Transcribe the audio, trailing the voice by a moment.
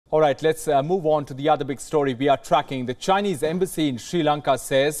All right, let's move on to the other big story we are tracking. The Chinese embassy in Sri Lanka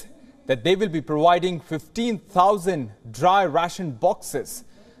says that they will be providing 15,000 dry ration boxes.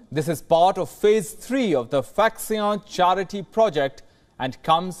 This is part of phase 3 of the Faxian Charity Project and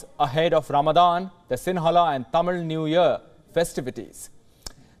comes ahead of Ramadan, the Sinhalese and Tamil New Year festivities.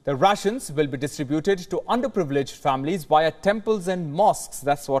 The rations will be distributed to underprivileged families via temples and mosques.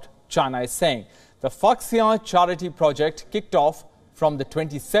 That's what China is saying. The Faxian Charity Project kicked off from the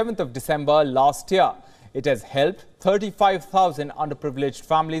 27th of December last year. It has helped 35,000 underprivileged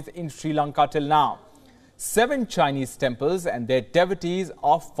families in Sri Lanka till now. 7 Chinese temples and their devotees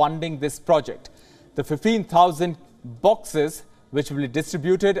are funding this project. The 15,000 boxes, which will be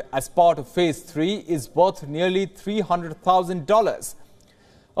distributed as part of phase 3, is worth nearly $300,000.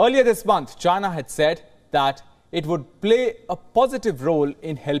 Earlier this month, China had said that it would play a positive role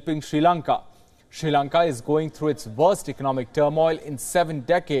in helping Sri Lanka. Sri Lanka is going through its worst economic turmoil in 7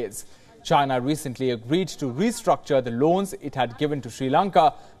 decades. China recently agreed to restructure the loans it had given to Sri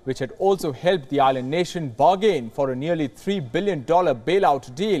Lanka, which had also helped the island nation bargain for a nearly $3 billion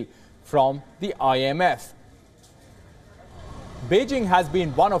bailout deal from the IMF. Beijing has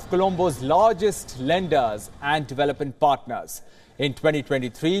been one of Colombo's largest lenders and development partners. In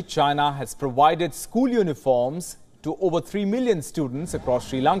 2023, China has provided school uniforms to over 3 million students across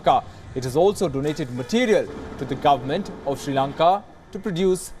Sri Lanka. It has also donated material to the government of Sri Lanka to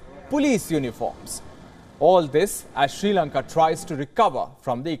produce police uniforms. All this as Sri Lanka tries to recover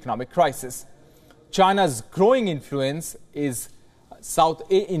from the economic crisis. China's growing influence is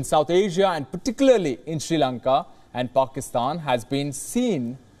in South Asia and particularly in Sri Lanka and Pakistan has been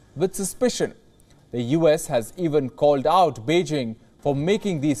seen with suspicion. The US has even called out Beijing for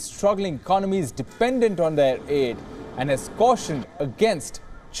making these struggling economies dependent on their aid and has cautioned against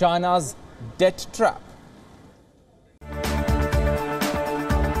China's debt trap.